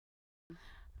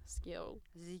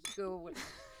Skål.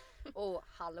 Och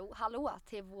hallå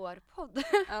till vår podd.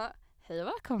 Ja, hej och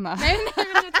välkomna. Nej,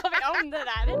 nu tar vi om det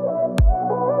där.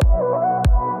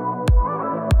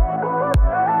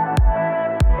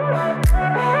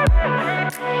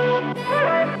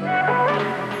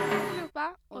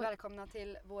 Allihopa, Och välkomna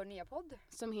till vår nya podd.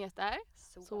 som heter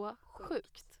Så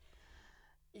sjukt.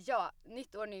 Ja,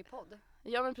 nytt år, ny podd.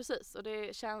 Ja men precis, och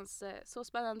det känns så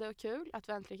spännande och kul att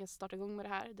vi äntligen starta igång med det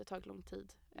här. Det tar lång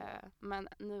tid, men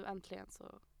nu äntligen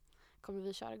så kommer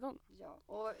vi köra igång. Ja,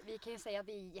 och vi kan ju säga att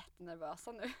vi är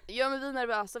jättenervösa nu. Ja men vi är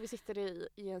nervösa, vi sitter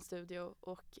i en studio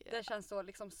och Det känns så,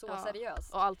 liksom, så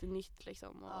seriöst. och allt är nytt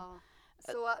liksom. Och Ja.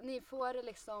 Så ni får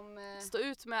liksom... stå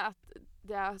ut med att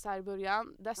det är så här i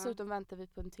början. Dessutom väntar vi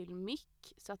på en till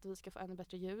mick så att vi ska få ännu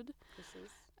bättre ljud.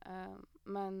 Precis.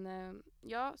 Men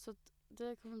ja, så att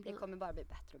det kommer bara bli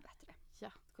bättre och bättre.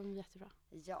 Ja, det kommer bli jättebra.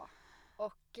 Ja.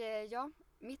 Och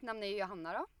mitt namn är ju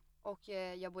Johanna då. Och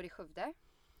jag bor i Skövde.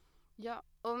 Ja,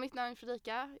 och mitt namn är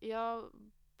Fredrika. Jag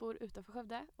bor utanför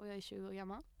Skövde och jag är 20 år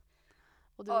gammal.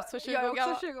 Och du är också 20 år gammal. Jag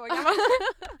är också 20 år gammal.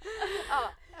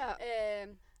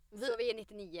 Så vi är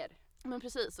 99. Men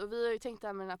precis, och vi har ju tänkt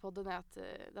där med den här podden att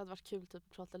det hade varit kul typ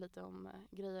att prata lite om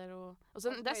grejer och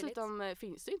sen dessutom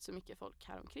finns det ju inte så mycket folk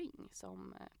här omkring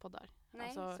som poddar.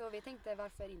 Nej, alltså, så vi tänkte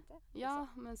varför inte? Ja,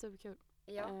 men superkul.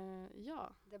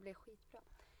 Ja, det blir skitbra.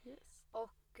 Yes.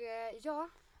 Och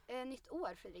nytt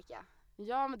år Fredrika.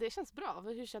 Ja, men det känns bra.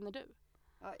 Hur känner du?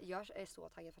 Ja, jag är så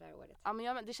taggad för det här året. Ja,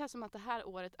 men det känns som att det här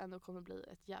året ändå kommer bli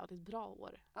ett jävligt bra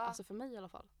år. Ja. Alltså för mig i alla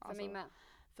fall. För mig med.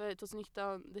 För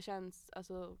 2019, det känns,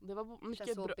 alltså, det var mycket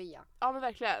känns så bra. bia. Ja men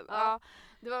verkligen. Ja,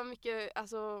 det var mycket,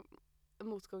 alltså,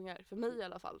 motgångar. För mig i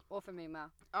alla fall. Och för mig med.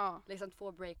 Ja. Liksom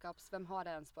 2 breakups, vem har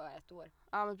det ens på ett år?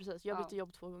 Ja men precis, jag bytte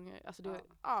jobb 2 gånger. Alltså det,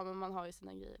 men man har ju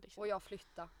sina grejer liksom. Och jag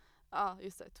flyttade. Ja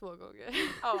just det, 2 gånger.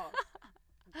 Ja.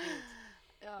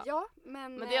 Ja,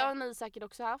 men det har ni säkert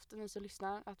också haft, ni som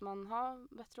lyssnar. Att man har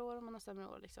bättre år och man har sämre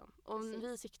år liksom. Och precis.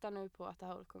 Vi siktar nu på att det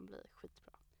här året kommer bli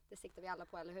skitbra. Det siktar vi alla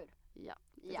på, eller hur? Ja,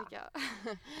 det tycker jag.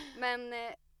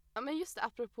 Men just det,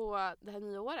 apropå det här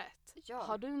nya året. Ja.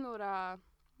 Har du några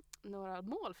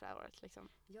mål för det här året liksom?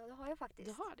 Ja, det har jag faktiskt.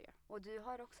 Du har det? Och du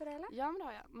har också det, eller? Ja, men det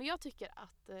har jag. Men jag tycker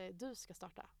att du ska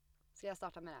starta. Ska jag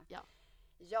starta med det? Ja.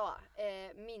 Ja,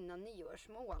 mina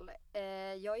nyårsmål.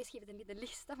 Jag har ju skrivit en liten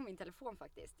lista på min telefon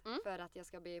faktiskt. För att jag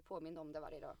ska bli påmind om det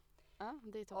varje dag. Ja,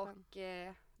 det är toppen. Och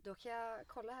då kan jag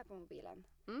kolla här på mobilen.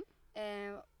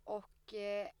 Och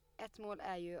ett mål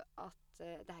är ju att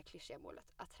det här klyschiga målet,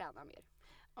 att träna mer.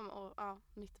 Ja,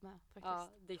 mitt med faktiskt. Ja,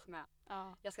 ditt med.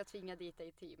 Ja. Jag ska tvinga dit dig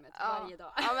i teamet varje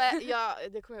dag. Ja,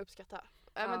 det kommer jag uppskatta.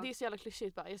 Men det är så jävla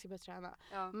klyschigt bara, jag ska börja träna.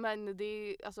 Ja. Men det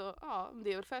är, alltså,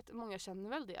 det är väl för att många känner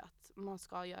väl det att man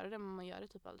ska göra det, men man gör det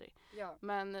typ aldrig. Ja.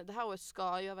 Men det här året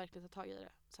ska jag verkligen ta tag i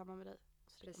det, samma med dig.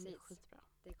 Så precis. Det kommer bli skitbra.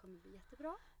 Det kommer bli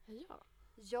jättebra. Ja.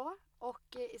 Ja,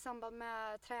 och i samband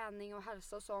med träning och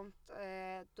hälsa och sånt,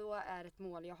 då är ett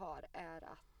mål jag har är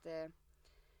att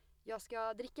jag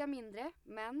ska dricka mindre,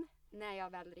 men när jag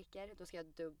väl dricker, då ska jag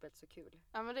ha dubbelt så kul.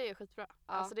 Ja, men det är skitbra. Ja.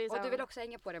 Alltså, det är och du vill också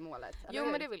hänga på det målet, eller Jo,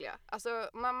 hur? men det vill jag. Alltså,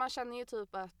 man känner ju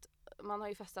typ att man har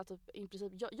ju festat typ, i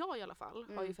princip, jag i alla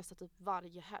fall, har ju festat typ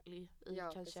varje helg.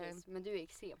 Kanske precis. Men du är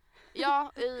extrem.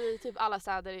 Ja, i typ alla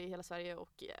städer i hela Sverige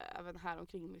och även här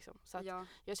omkring liksom. Så att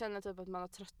jag känner typ att man har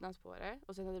tröttnat på det.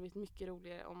 Och sen hade det blivit mycket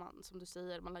roligare om man, som du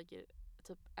säger, man lägger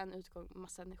typ en utgång,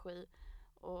 massa energi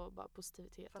och bara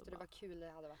positivitet. Fattar du vad kul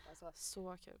det hade varit? Alltså.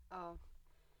 Så kul. Ja.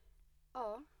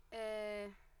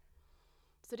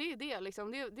 Så det är det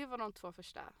liksom, det var de 2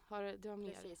 första. Du har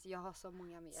mer? Precis, jag har så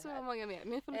många mer så här. Så många mer,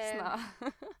 ni får lyssna.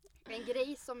 En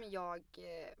grej som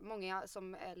många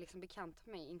som är liksom bekanta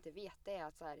med mig inte vet, det är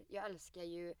att så här, jag älskar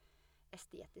ju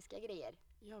estetiska grejer.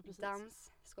 Ja, precis.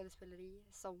 Dans, skådespeleri,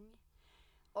 sång.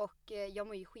 Och jag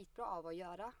mår ju skitbra av att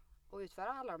göra och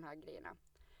utföra alla de här grejerna.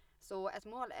 Så ett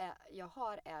mål jag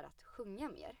har är att sjunga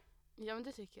mer. Ja, men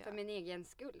det tycker jag. För min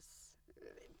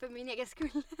egen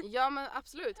skull. Ja, men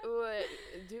absolut. Och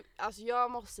alltså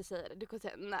jag måste säga det. Du kan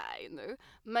säga nej nu.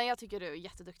 Men jag tycker du är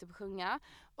jätteduktig på att sjunga.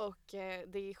 Och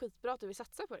det är skitbra att du vill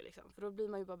satsa på det liksom. För då blir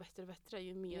man ju bara bättre och bättre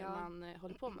ju mer man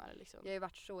håller på med det liksom. Jag har ju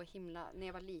varit så himla, när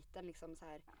jag var liten liksom så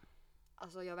här.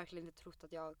 Alltså jag har verkligen inte trott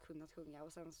att jag kunnat sjunga.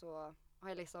 Och sen så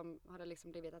har det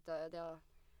liksom blivit att det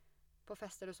på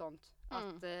fester och sånt.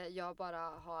 Att jag bara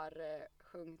har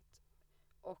sjungit.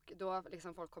 Och då har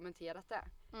liksom folk kommenterat det.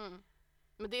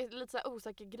 Men det är lite så här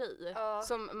osäker grej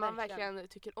som man verkligen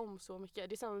tycker om så mycket.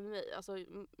 Det är samma med mig. Alltså,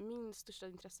 min största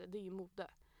intresse, det är ju mode.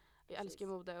 Jag älskar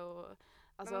mode och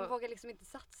Alltså, man vågar liksom inte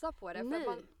satsa på det.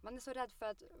 För man är så rädd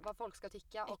för vad folk ska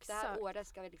tycka. Och det här året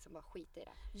ska vi liksom bara skita i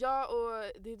det. Ja,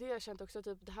 och det är det jag känt också.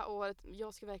 Typ det här året,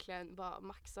 jag ska verkligen bara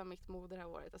maxa mitt mod det här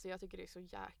året. Alltså jag tycker det är så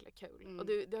jäkla kul. Och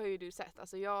det har ju du sett.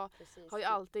 Alltså jag har ju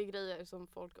alltid grejer som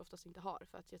folk oftast inte har.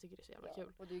 För att jag tycker det är så jävla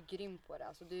kul. Och du är grym på det.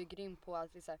 Alltså du är grym på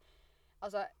att liksom,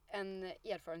 alltså en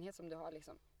erfarenhet som du har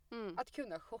liksom. Att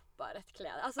kunna shoppa rätt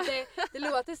kläder. Alltså det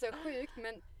låter så sjukt,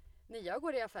 men när jag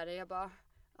går i affärer jag bara,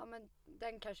 ja men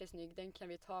den kanske är snygg, den kan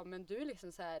vi ta, men du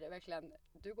liksom så här verkligen,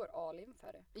 du går all in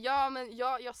för det. Ja, men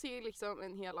jag ser liksom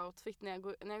en hel outfit när jag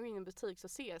går in i en butik, så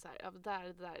ser jag så här, ja,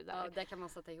 där. Ja, där kan man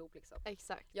sätta ihop liksom.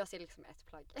 Exakt. Jag ser liksom ett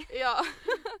plagg. Ja.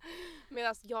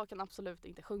 Medan jag kan absolut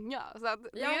inte sjunga. Så att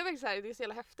det är väl så här, det är så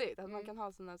jävla häftigt att man kan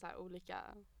ha såna så här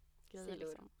olika grejer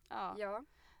liksom. Ja.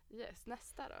 Yes,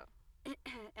 nästa då.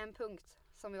 En punkt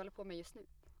som vi håller på med just nu.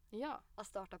 Ja. Att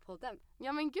starta podden.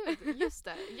 Ja men gud, just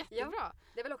det. Jättebra. Ja,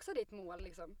 det är väl också ditt mål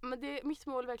liksom. Men mitt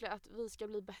mål är verkligen att vi ska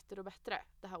bli bättre och bättre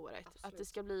det här året. Absolut. Att det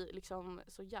ska bli liksom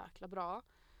så jäkla bra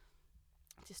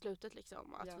till slutet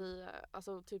liksom. Att vi,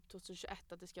 alltså typ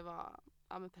 2021, att det ska vara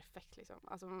men perfekt liksom.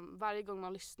 Alltså varje gång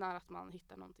man lyssnar att man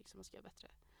hittar någonting som man ska göra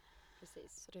bättre.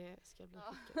 Precis. Så det ska bli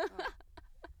skitkul. Ja.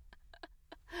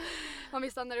 Om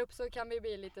vi stannar upp så kan vi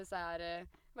bli lite så här,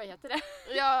 vad heter det?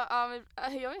 Ja, men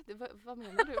jag vet inte, vad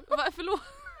menar du? Förlåt.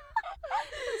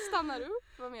 Stannar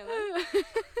upp? Vad menar du?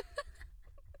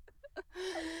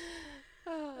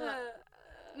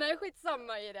 Nej,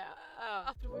 skitsamma i det.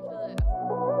 Apropå grejer.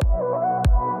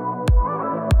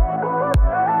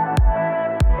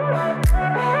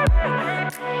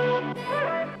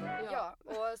 Ja,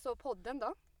 och så podden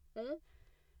då.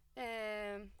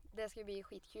 Det ska bli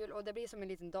skitkul och det blir som en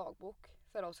liten dagbok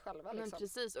för oss själva. Liksom. Men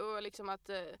precis, och liksom att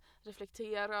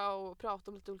reflektera och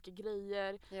prata om lite olika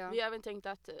grejer. Ja. Vi har även tänkt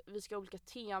att vi ska ha olika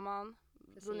teman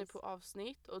beroende på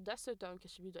avsnitt och dessutom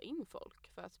kanske bjuda in folk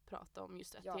för att prata om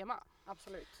just ett tema.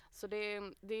 Absolut. Så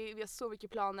vi har så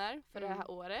mycket planer för det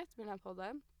här året med den här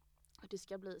podden. Och det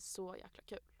ska bli så jäkla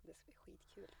kul. Det ska bli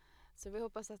skitkul. Så vi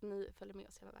hoppas att ni följer med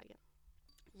oss hela vägen.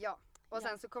 Ja. Och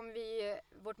sen så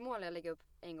kommer vårt mål är att lägga upp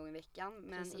en gång i veckan.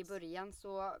 Men i början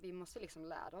så vi måste liksom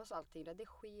lära oss allting.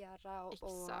 Redigera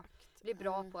och bli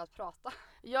bra på att prata.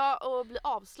 Ja, och bli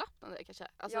avslappnade kanske.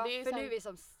 Alltså, det är för nu är vi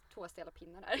som två stela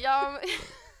pinnar här. Ja,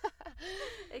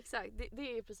 exakt.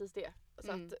 Det är precis det.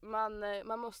 Så att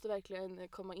man måste verkligen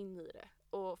komma in i det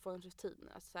och få en rutin.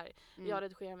 Alltså så här, jag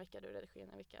redigerar en vecka, du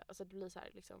redigerar en vecka. Alltså det blir så här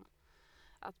liksom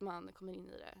att man kommer in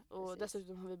i det. Och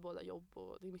dessutom har vi båda jobb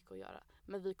och det är mycket att göra.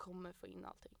 Men vi kommer få in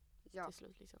allting till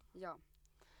slut liksom. Ja.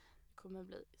 Det kommer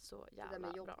bli så jävla bra. Det där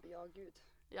med jobb, bra. Ja gud.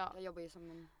 Ja. Jag jobbar ju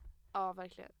som en... Ja,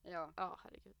 verkligen. Ja,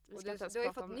 herregud. Och du har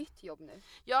ju fått nytt jobb nu.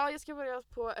 Ja, jag ska börja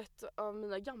på ett av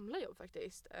mina gamla jobb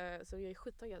faktiskt. Så jag är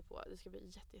skittaggad på. Det ska bli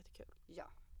jättekul. Ja.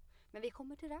 Men vi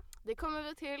kommer till det. Det kommer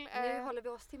vi till. Nu håller vi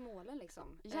oss till målen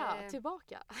liksom. Ja,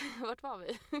 tillbaka. Vart var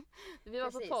vi? Vi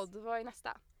var på podd. Vad är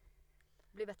nästa?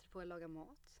 Bli bättre på att laga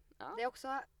mat. Ja. Det är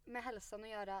också med hälsan att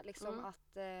göra. Liksom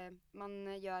att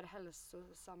man gör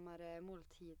hälsosammare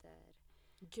måltider.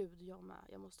 Gud, jag med.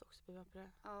 Jag måste också bli på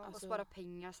det. Ja, alltså, och spara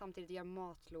pengar samtidigt göra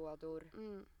matlådor.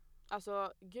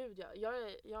 Alltså, gud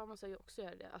jag måste ju också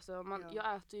göra det. Alltså,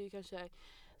 jag äter ju kanske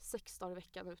 6 dagar i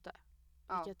veckan ute.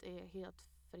 Vilket är helt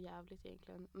förjävligt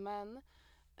egentligen. Men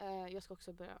jag ska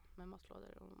också börja med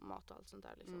matlådor och mat och allt sånt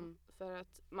där. Liksom. För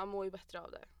att man mår ju bättre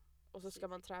av det. Och så ska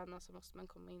man träna så måste man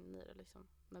komma in i det liksom,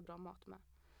 med bra mat med.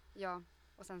 Ja,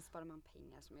 och sen sparar man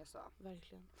pengar som jag sa.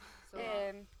 Verkligen. Så,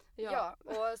 ja,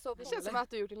 och så det känns som att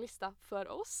du gjort en lista för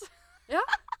oss. Ja,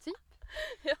 typ.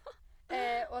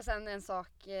 Och sen en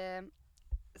sak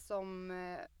som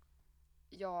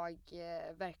jag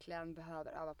verkligen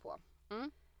behöver öva på.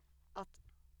 Att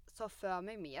ta för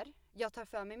mig mer. Jag tar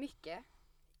för mig mycket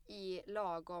i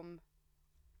lagom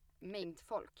mängd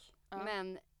folk.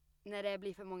 Men när det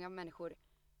blir för många människor,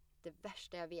 det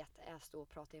värsta jag vet är att stå och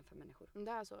prata inför människor.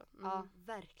 Det är så? Ja,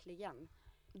 verkligen.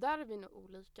 Där är vi nog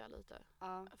olika lite.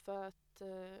 Ja. För att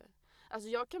alltså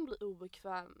jag kan bli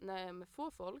obekväm när jag är med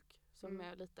få folk som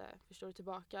är lite, förstår du,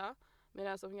 tillbaka.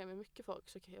 Medan som jag är med mycket folk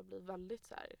så kan jag bli väldigt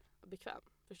så här bekväm.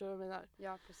 Förstår du vad jag menar?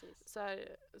 Ja, precis.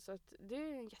 Så att det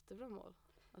är en jättebra mål.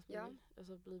 Att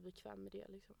bli bekväm med det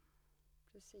liksom.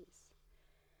 Precis.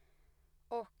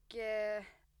 Och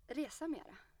resa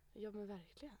mera. Ja, men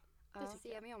verkligen.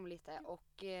 Se mig om lite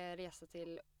och resa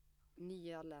till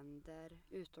nya länder,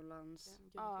 utomlands.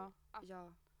 Ja.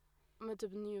 Men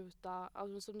typ njuta,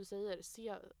 alltså som du säger,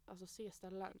 se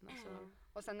ställen. Alltså.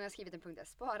 Och sen har jag skrivit en punkt där,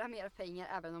 spara mer pengar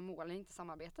även om målen inte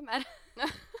samarbetar med.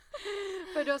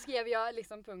 För då skrev jag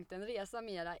liksom punkten, resa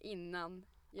mera innan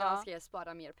Jag skrev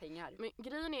spara mer pengar. Men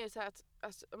grejen är ju så här att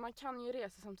alltså, man kan ju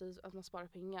resa samtidigt att man sparar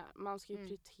pengar. Man ska ju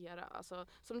prioritera. Alltså,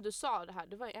 som du sa det här,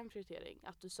 det var ju en prioritering.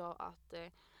 Att du sa att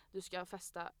du ska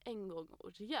festa en gång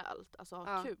och rejält. Alltså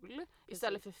ha kul. Precis.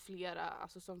 Istället för flera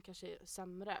alltså, som kanske är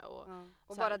sämre.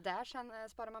 Och bara där sen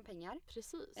sparar man pengar.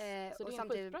 Precis. Så och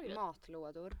samtidigt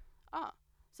matlådor. Ja.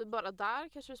 Så bara där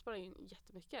kanske du sparar in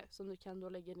jättemycket. Som du kan då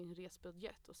lägga i din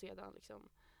resbudget och sedan liksom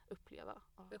uppleva.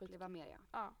 Uppleva mer, ja.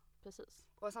 Ja, precis.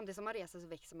 Och samtidigt som man reser så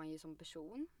växer man ju som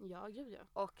person. Ja, gud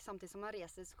ja. Och samtidigt som man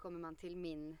reser så kommer man till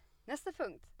min nästa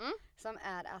punkt. Som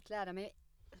är att lära mig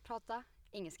prata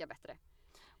engelska bättre.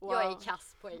 Wow. Jag är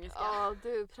kass på engelska. Ja,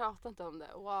 du pratar inte om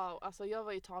det. Wow, alltså jag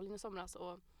var i Italien i somras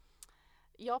och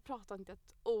jag pratade inte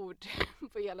ett ord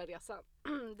på hela resan.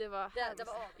 Det var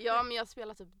ja, men jag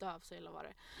spelar typ döv så illa var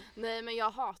det. Nej, men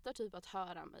jag hatar typ att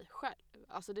höra mig själv.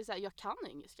 Alltså det är så här, jag kan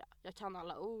engelska. Jag kan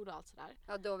alla ord och allt sådär.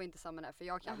 Ja, då är vi inte samma där för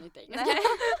jag kan inte engelska.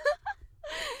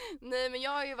 Nej, men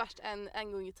jag har ju varit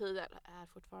en gång i tiden, är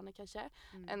fortfarande kanske,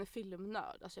 en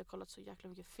filmnörd. Alltså jag har kollat så jäkla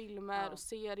mycket filmer och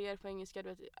serier på engelska, du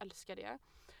vet, jag älskar det.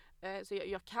 Så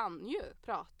jag kan ju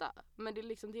prata, men det är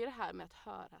liksom det här med att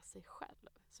höra sig själv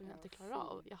som jag inte klarar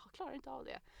av. Jag klarar inte av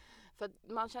det. För att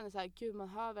man känner så här, gud man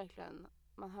hör verkligen,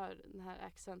 man hör den här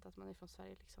accent att man är från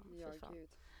Sverige liksom. Ja,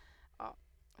 gud. Ja.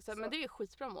 Så. Men det är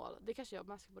skitbra mål. Det kanske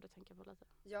jag ska borde tänka på lite.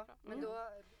 Ja, men då,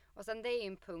 och sen det är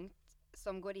en punkt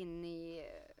som går in i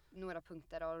några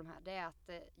punkter av de här. Det är att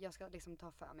jag ska liksom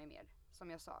ta för mig mer, som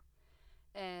jag sa.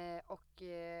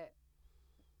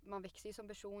 Man växer ju som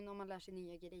person och man lär sig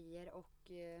nya grejer.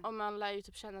 Och man lär ju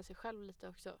typ känna sig själv lite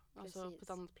också. Alltså på ett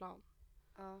annat plan.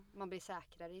 Ja, man blir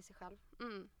säkrare i sig själv.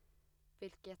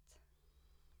 Vilket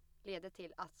leder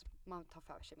till att man tar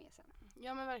för sig mer sen.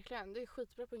 Ja, men verkligen. Det är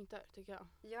skitbra punkter tycker jag.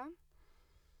 Ja.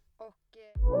 Och...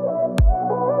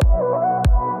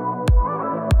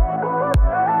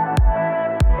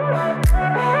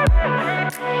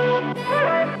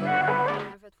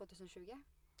 för 2020?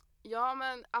 Ja,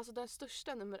 men alltså den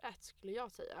största nummer 1 skulle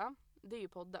jag säga, det är ju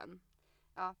podden.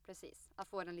 Ja, precis. Att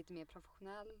få den lite mer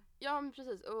professionell. Ja, men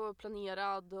precis. Och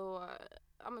planerad och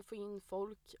men få in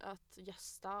folk att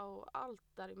gästa och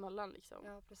allt däremellan liksom.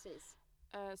 Ja, precis.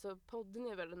 Så podden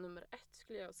är väl nummer 1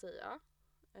 skulle jag säga.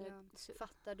 Ja.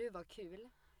 Fattar du vad kul?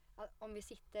 Att om vi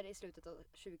sitter i slutet av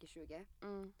 2020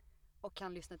 och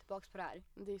kan lyssna tillbaka på det här.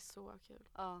 Det är så kul.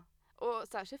 Ja. Och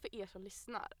särskilt för er som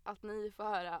lyssnar, att ni får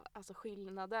höra alltså,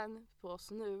 skillnaden på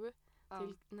oss nu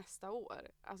till nästa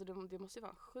år. Alltså det måste ju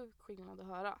vara en sjuk skillnad att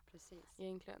höra. Precis.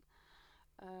 Egentligen.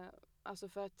 Alltså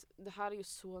för att det här är ju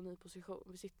så ny position.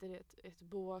 Vi sitter i ett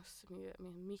bås med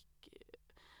en mick.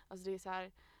 Alltså det är så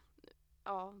här,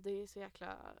 ja, det är så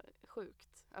jäkla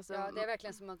sjukt. Alltså, ja, det är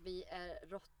verkligen som att vi är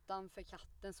råttan för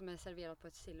katten som är serverad på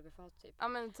ett silverfat typ. Ja,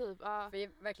 men typ. Vi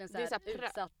är verkligen så här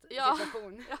utsatt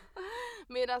situation. Ja.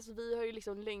 Medan vi har ju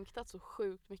liksom längtat så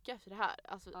sjukt mycket efter det här.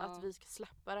 Alltså att vi ska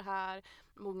släppa det här.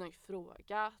 Många har ju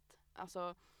frågat.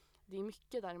 Alltså det är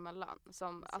mycket däremellan.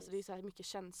 Alltså det är så här mycket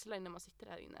känslor när man sitter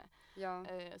där inne. Ja.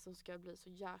 Som ska bli så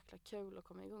jäkla kul att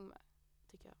komma igång med.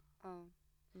 Tycker jag. Ja.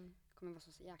 Jag kommer vara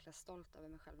så jäkla stolt över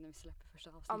mig själv när vi släpper första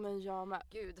avsnittet. Ja, men jag med.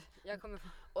 Gud, jag kommer...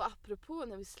 Och apropå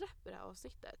när vi släpper det här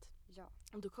avsnittet. Ja.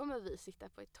 Då kommer vi sitta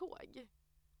på ett tåg.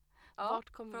 Ja, vart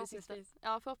kommer vi sitta?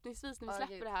 Ja, förhoppningsvis när vi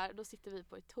släpper det här, då sitter vi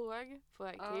på ett tåg på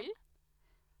väg till.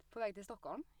 På väg till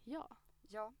Stockholm? Ja.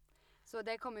 Ja. Så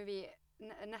där kommer vi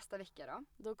nästa vecka då.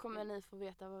 Då kommer ni få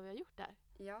veta vad vi har gjort där.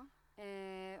 Ja.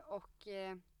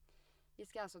 Vi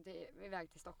ska alltså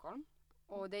iväg till Stockholm.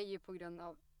 Och det är ju på grund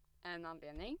av en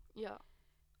anledning. Ja.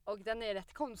 Och den är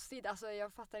rätt konstig. Alltså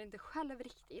jag fattar inte själv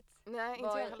riktigt. Nej, inte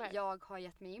vad jag heller. Jag har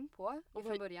gett mig in på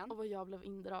från början. Och vad jag blev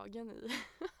indragen i.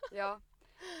 Ja.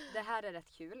 Det här är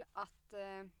rätt kul att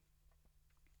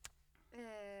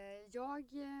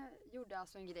jag gjorde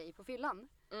alltså en grej på fyllan.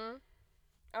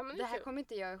 Ja, men det här kommer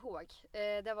inte jag ihåg.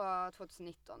 Det var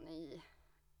 2019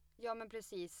 ja men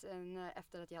precis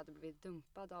efter att jag hade blivit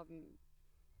dumpad av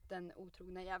den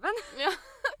otrogna jäveln. Ja,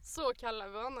 så kallar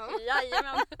vi honom.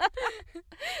 Jajamän.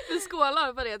 Vi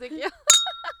skålar på det tycker jag.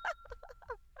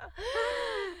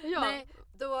 Ja. Nej,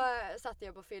 då satt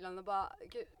jag på fyllan och bara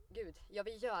gud, jag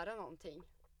vill göra någonting.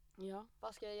 Ja.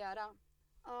 Vad ska jag göra?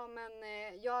 Ja, men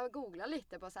jag googlar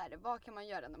lite på så här, vad kan man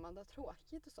göra när man har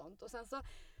tråkigt och sånt. Och sen så,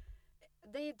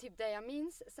 det är typ det jag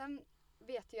minns. Sen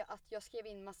vet jag att jag skrev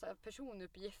in massa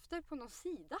personuppgifter på någon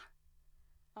sida.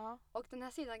 Ja. Och den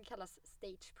här sidan kallas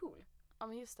Stage Pool. Ja,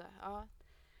 men just det. Ja.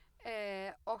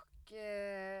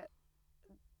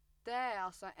 Det är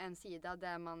alltså en sida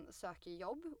där man söker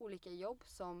olika jobb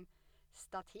som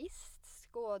statist,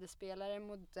 skådespelare,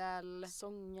 modell.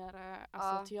 Sångare,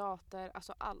 alltså teater,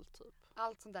 alltså allt typ.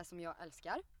 Allt sånt där som jag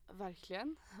älskar.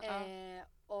 Verkligen.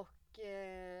 Och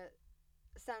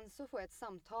sen så får jag ett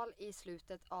samtal i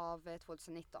slutet av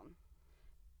 2019.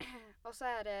 Och så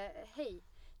är det, hej,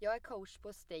 jag är coach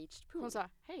på Staged Pool. Hon sa,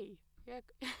 hej.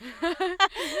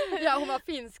 Ja, hon var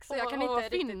finsk så jag kan inte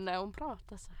riktigt. Finne, hon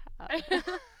pratar så här.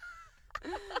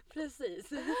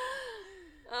 Precis.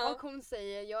 Och hon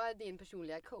säger, jag är din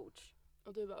personliga coach.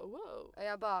 Och du bara, wow. Och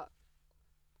jag bara,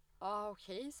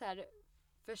 okej, så här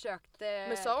försökte.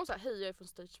 Men sa hon så här, hej jag är från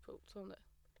Staged Pool, sa hon det?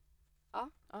 Ja,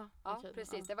 okay,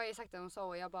 precis. Det var ju exakt det hon sa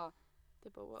och jag bara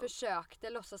wow. försökte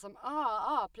låtsas som,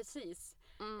 precis.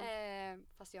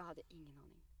 Fast jag hade ingen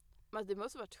aning. Men det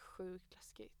måste ha varit sjukt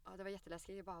läskigt. Ja, det var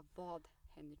jätteläskigt. Jag bara, vad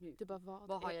händer nu? Du bara,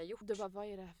 vad har jag gjort? Du bara, vad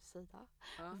är det här för sida?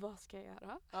 Vad ska jag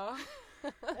göra? Ja.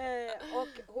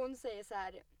 Och hon säger så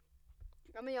här,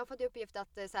 ja men jag har fått i uppgift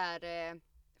att så här,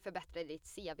 förbättra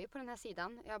ditt CV på den här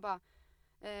sidan. Jag bara,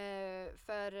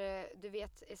 för du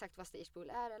vet exakt vad Staged Pool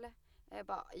är eller? Jag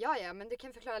bara, ja men du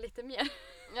kan förklara lite mer.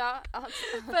 Ja,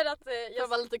 alltså. För att jag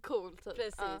var lite cool typ.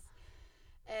 Precis.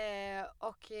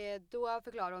 Och då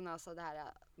förklarar hon alltså det här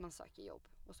att man söker jobb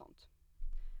och sånt.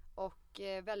 Och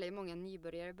väldigt många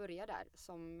nybörjare börjar där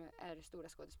som är stora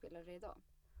skådespelare idag.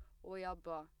 Och jag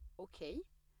bara, okej.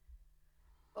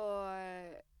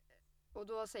 Och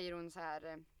då säger hon så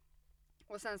här,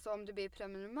 och sen så om du blir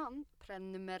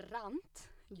prenumerant.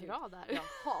 Bra där. Jag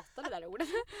hatar det där ordet.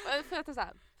 För att det är så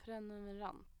här,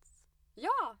 prenumerant.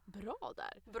 Ja! Bra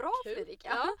där. Bra Fredrik.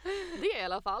 Ja. Det är i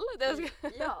alla fall.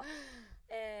 Ja.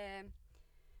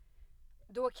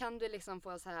 Då kan du liksom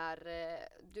få så här,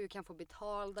 du kan få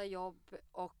betalda jobb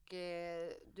och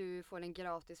du får en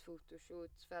gratis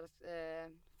fotoshoot för att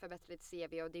förbättra ditt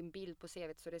CV och din bild på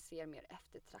CV:t så det ser mer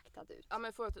eftertraktad ut. Ja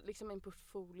men får liksom en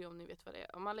portfolio om ni vet vad det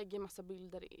är. Om man lägger massa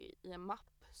bilder i en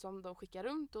mapp som de skickar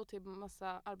runt och till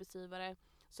massa arbetsgivare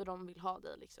så de vill ha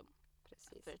dig liksom.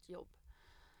 Precis. För ett jobb.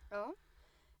 Ja.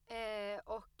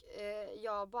 Och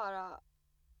jag bara,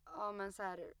 men så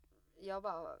här, jag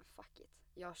bara fuck it.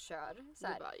 Jag kör. Så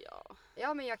här. Du bara, ja.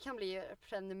 Ja men jag kan bli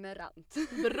prenumerant.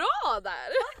 Bra där!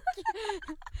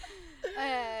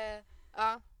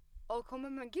 Ja. Och kommer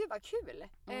man, gud vad kul.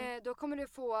 Då kommer du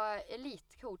få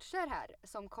elitcoacher här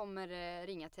som kommer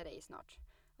ringa till dig snart.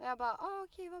 Och jag bara,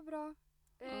 okej vad bra.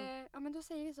 Ja men då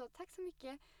säger vi så, tack så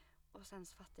mycket. Och sen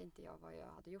så fattade inte jag vad jag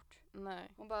hade gjort.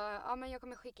 Nej. Hon bara, men jag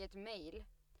kommer skicka ett mail.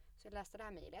 Så jag läste det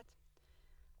här mejlet.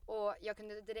 Och jag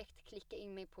kunde direkt klicka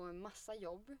in mig på en massa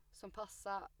jobb som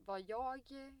passar vad jag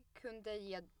kunde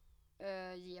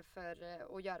ge för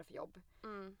att göra för jobb.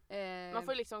 Man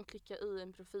får liksom klicka i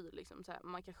en profil liksom, så här.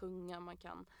 Man kan sjunga, man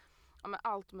kan men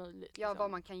allt möjligt. Liksom. Ja,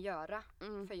 vad man kan göra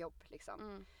för jobb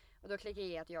liksom. Och då klickade jag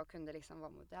i att jag kunde liksom vara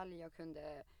modell, jag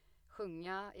kunde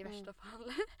sjunga i värsta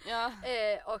fall. Ja.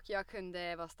 Och jag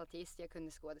kunde vara statist, jag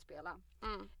kunde skådespela.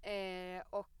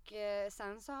 Och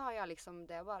sen så har jag liksom,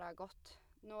 det bara gått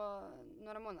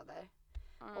några månader.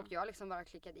 Och jag liksom bara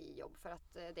klickade i jobb för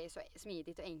att det är så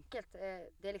smidigt och enkelt.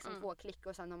 Det är liksom 2 klick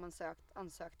och sen har man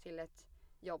ansökt till ett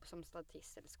jobb som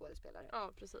statist eller skådespelare.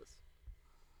 Ja, precis.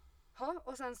 Ja,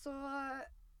 och sen så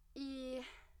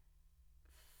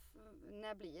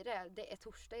när blir det? Det är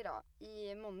torsdag idag.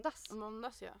 I måndags.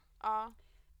 Måndags, ja. Ja.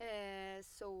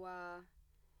 Så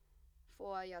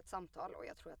får jag ett samtal och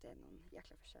jag tror att det är någon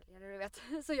jäkla försäljare, du vet.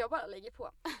 Så jag bara lägger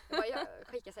på. Jag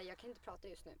skickar sig, jag kan inte prata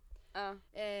just nu.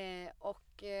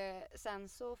 Och sen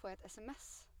så får jag ett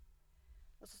sms.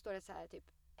 Och så står det så här typ,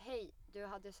 hej, du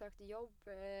hade sökt jobb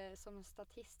som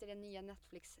statist i den nya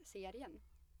Netflix-serien.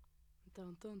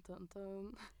 Dun, dun, dun,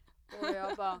 dun. Och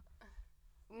jag bara,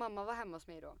 mamma var hemma hos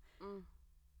mig då.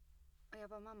 Och jag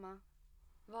bara, mamma,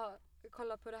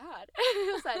 kolla på det här.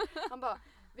 Så här. Han bara,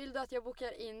 vill du att jag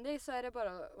bokar in dig så är det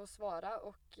bara att svara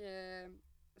och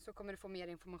så kommer du få mer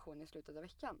information i slutet av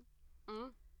veckan.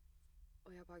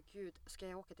 Och jag bara, gud, ska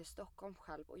jag åka till Stockholm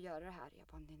själv och göra det här? Jag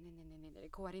bara, nej, det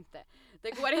går inte.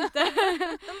 Det går inte.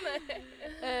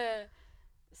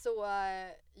 Så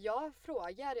jag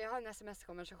frågar, jag har en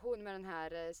sms-konversation med den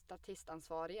här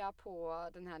statistansvariga på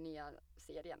den här nya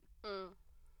serien.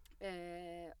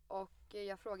 Och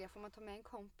jag frågar, får man ta med en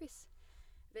kompis?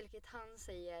 Vilket han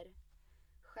säger,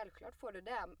 självklart får du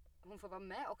det. Hon får vara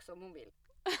med också om hon vill.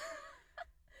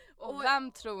 Och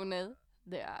vem tror ni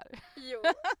det är? Jo,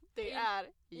 det är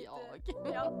jag.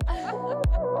 Ja.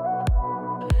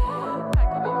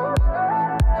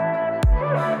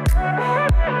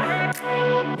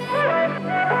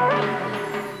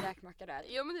 Räkmacka där.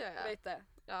 Jo men det gör jag. Lite.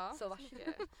 Ja. Så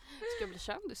varsågod. Ska jag bli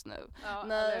kändis nu? Ja,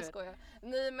 nej, jag skojar.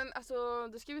 Nej, men alltså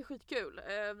det ska bli skitkul.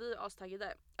 Vi är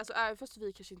astaggade. Alltså även fast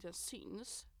vi kanske inte ens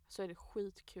syns så är det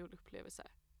skitkul upplevelse.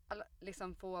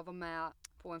 Liksom få vara med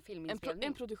på en filminspelning.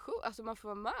 En produktion, alltså man får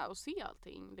vara med och se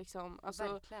allting liksom. Alltså,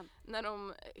 verkligen.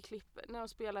 När de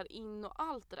spelar in och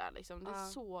allt det där liksom. Det är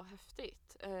så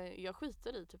häftigt. Jag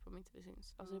skiter i typ om inte vi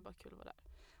syns. Alltså det är bara kul att vara där.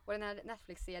 Och den här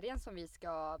Netflix-serien som vi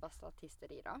ska vara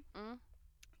statister i då.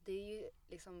 Det är ju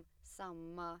liksom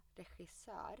samma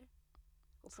regissör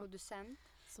och producent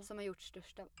som har gjort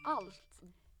störst av allt.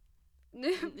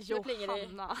 Nu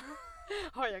Johanna.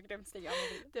 Har jag glömt stiga?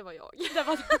 Det var jag.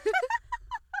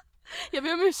 Jag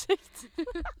ber om ursäkt.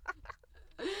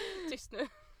 Tyst nu.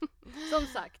 Som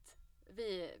sagt,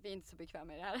 vi är inte så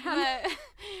bekväma i det här. Nej,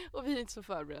 och vi är inte så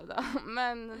förberedda.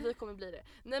 Men vi kommer bli det.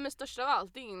 Nej, men störst av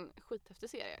allt, det är en skithäftig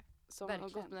serie som har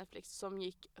gått på Netflix. Som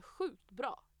gick sjukt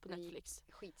bra på Netflix.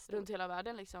 Runt hela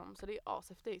världen liksom. Så det är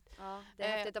ashäftigt. Ja, det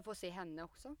är häftigt att få se henne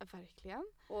också.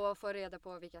 Verkligen. Och få reda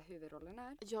på vilka huvudrollerna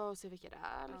är. Ja, och se vilka det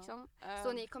är liksom.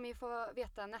 Så ni kommer ju få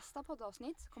veta nästa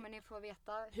poddavsnitt. Kommer ni få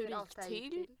veta hur det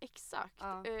gick till. Exakt.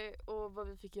 Ja. Och vad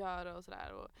vi fick göra och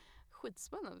sådär. Och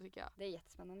skitspännande tycker jag. Det är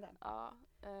jättespännande. Ja,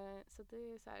 så det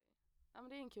är så här. Ja, men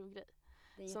det är en kul grej.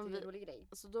 Det är en jätterolig grej.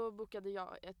 Så då bokade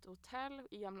jag ett hotell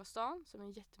i Gamla stan som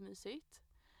är jättemysigt.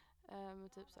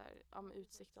 Med typ så här, med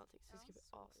utsikt och allting. Så det ska bli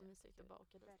asmysigt att bara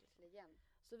åka dit. Verkligen.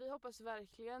 Så vi hoppas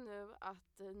verkligen nu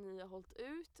att ni har hållit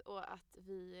ut och att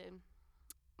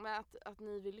att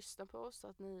ni vill lyssna på oss.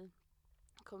 Att ni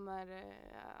kommer,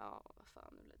 vad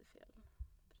fan, nu blev det fel.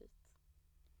 Bryt.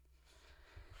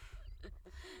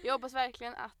 Jag hoppas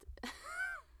verkligen att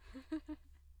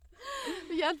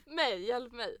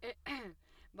hjälp mig.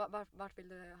 Vart vill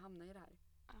du hamna i det här?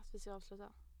 Att vi ska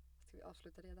avsluta. Ska vi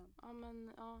avsluta redan? Ja,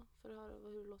 men för att höra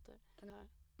hur det låter. Kan det här?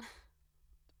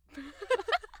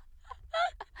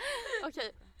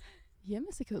 Okej. Ge mig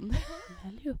en sekund. Jag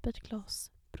häller upp ett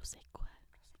glas prosecco här.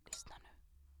 Lyssna nu.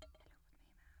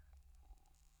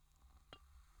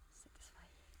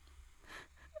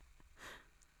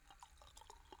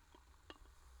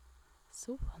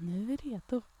 Så, nu är vi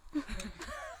redo.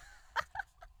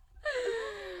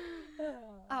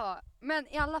 Ja, men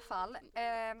i alla fall,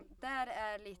 där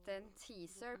är lite en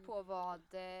teaser på vad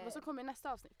som kommer i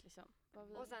nästa avsnitt liksom.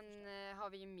 Och sen har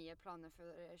vi ju mer planer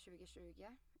för 2020.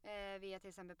 Vi har till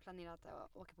exempel planerat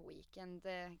att åka på weekend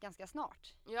ganska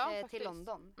snart till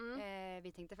London.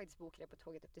 Vi tänkte faktiskt boka det på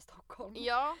tåget upp till Stockholm.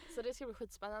 Ja, så det ska bli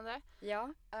skitspännande.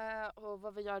 Ja. Och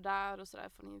vad vi gör där och sådär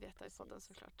får ni veta i podden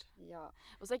såklart. Ja.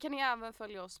 Och sen kan ni även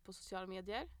följa oss på sociala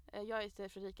medier. Jag heter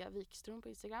Fredrika Wikström på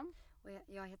Instagram. Och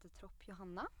jag heter Tropp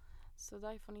Johanna. Så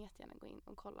där får ni jättegärna gå in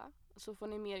och kolla. Så får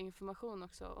ni mer information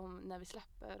också om när vi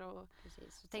släpper. Och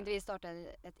precis. Så tänkte vi starta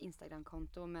ett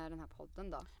Instagram-konto med den här podden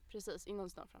då. Precis, inom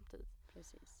snar framtid.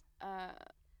 Precis.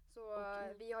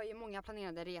 Vi har ju många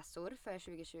planerade resor för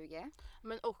 2020.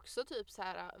 Men också typ så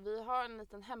här, vi har en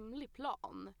liten hemlig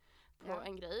plan på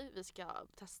en grej vi ska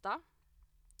testa.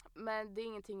 Men det är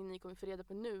ingenting ni kommer få reda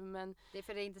på nu. Men det är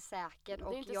för det är inte säkert.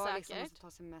 Och jag liksom måste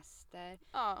ta semester.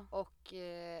 Ja. Och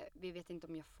vi vet inte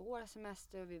om jag får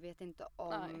semester. Vi vet inte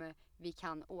om vi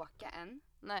kan åka än.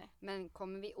 Nej. Men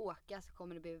kommer vi åka så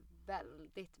kommer det bli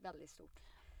väldigt, väldigt stort.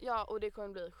 Ja, och det kommer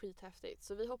bli skithäftigt.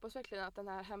 Så vi hoppas verkligen att den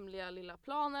här hemliga lilla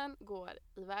planen går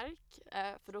i verk.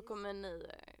 För då kommer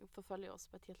ni få följa oss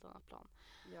på ett helt annat plan.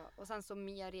 Ja, och sen så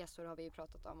mer resor har vi ju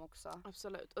pratat om också.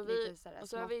 Absolut. Och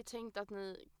så har vi tänkt att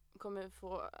ni kommer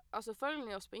få, alltså följer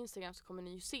ni oss på Instagram så kommer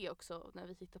ni ju se också när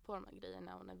vi tittar på de här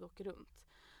grejerna och när vi åker runt.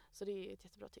 Så det är ett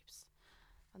jättebra tips.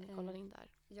 Att ni kollar in där.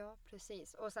 Ja,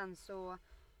 precis. Och sen så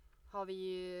har vi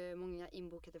ju många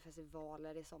inbokade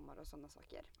festivaler i sommar och sådana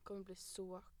saker. Det kommer bli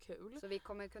så kul. Så vi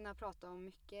kommer kunna prata om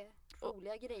mycket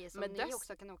roliga grejer som ni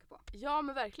också kan åka på. Ja,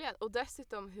 men verkligen. Och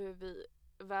dessutom hur vi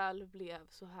väl blev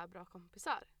så här bra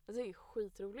kompisar. Alltså det är en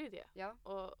skitrolig idé. Ja.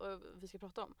 Och vi ska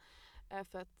prata om.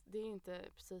 För att det är inte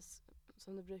precis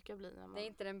som det brukar bli. När man... Det är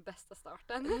inte den bästa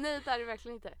starten. Nej, det är det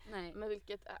verkligen inte. Nej. Men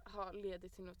vilket har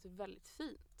ledit till något väldigt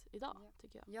fint idag,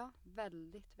 tycker jag. Ja,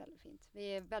 väldigt, väldigt fint. Vi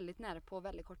är väldigt nära på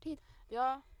väldigt kort tid.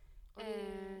 Ja. Och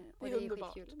det är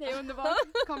underbart. Skitkul. Det är underbart,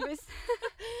 kompis.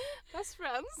 Best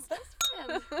friends. Best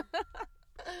friends.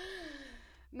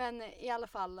 Men i alla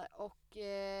fall, och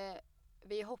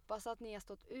vi hoppas att ni har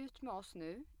stått ut med oss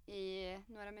nu i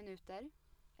några minuter.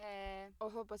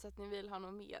 Och hoppas att ni vill ha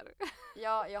något mer.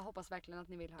 Ja, jag hoppas verkligen att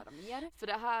ni vill höra mer. För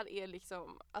det här är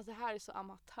liksom, alltså det här är så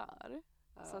amatör.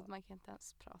 Ja. Så att man kan inte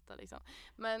ens prata liksom.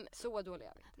 Men så dåliga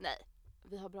är vi inte. Nej,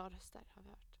 vi har bra röster har vi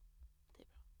hört.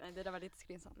 Det är Nej, det där var lite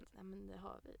skrinsamt. Nej, men det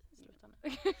har vi. Sluta nu.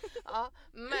 Ja,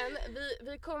 men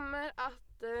vi kommer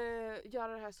att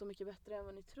göra det här så mycket bättre än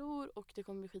vad ni tror. Och det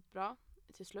kommer bli skitbra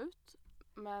till slut.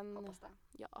 Men, hoppas det.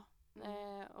 Ja.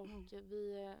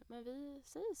 Vi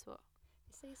säger så.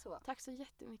 Vi säger så. Tack så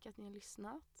jättemycket att ni har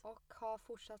lyssnat. Och ha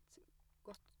fortsatt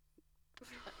gott.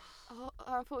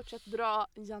 Ha en fortsatt bra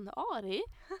januari.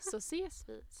 Så ses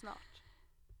vi snart.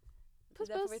 Puss,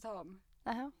 det får vi ta om.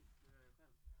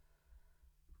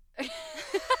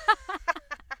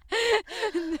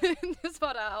 nu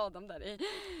svarar Adam där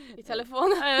i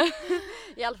telefonen.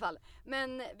 I alla fall.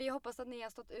 Men vi hoppas att ni har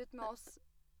stått ut med oss.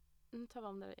 Nu tar vi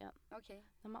om det igen. Okej.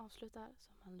 När man avslutar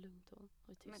så har man en lugn ton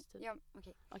och är tyst. Ja,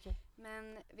 okej.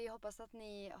 Men vi hoppas att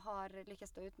ni har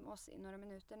lyckats stå ut med oss i några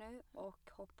minuter nu.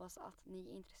 Och hoppas att ni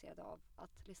är intresserade av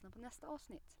att lyssna på nästa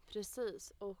avsnitt.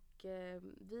 Precis. Och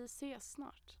vi ses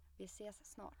snart. Vi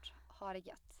ses snart. Ha det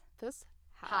gött. Puss.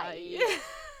 Hej.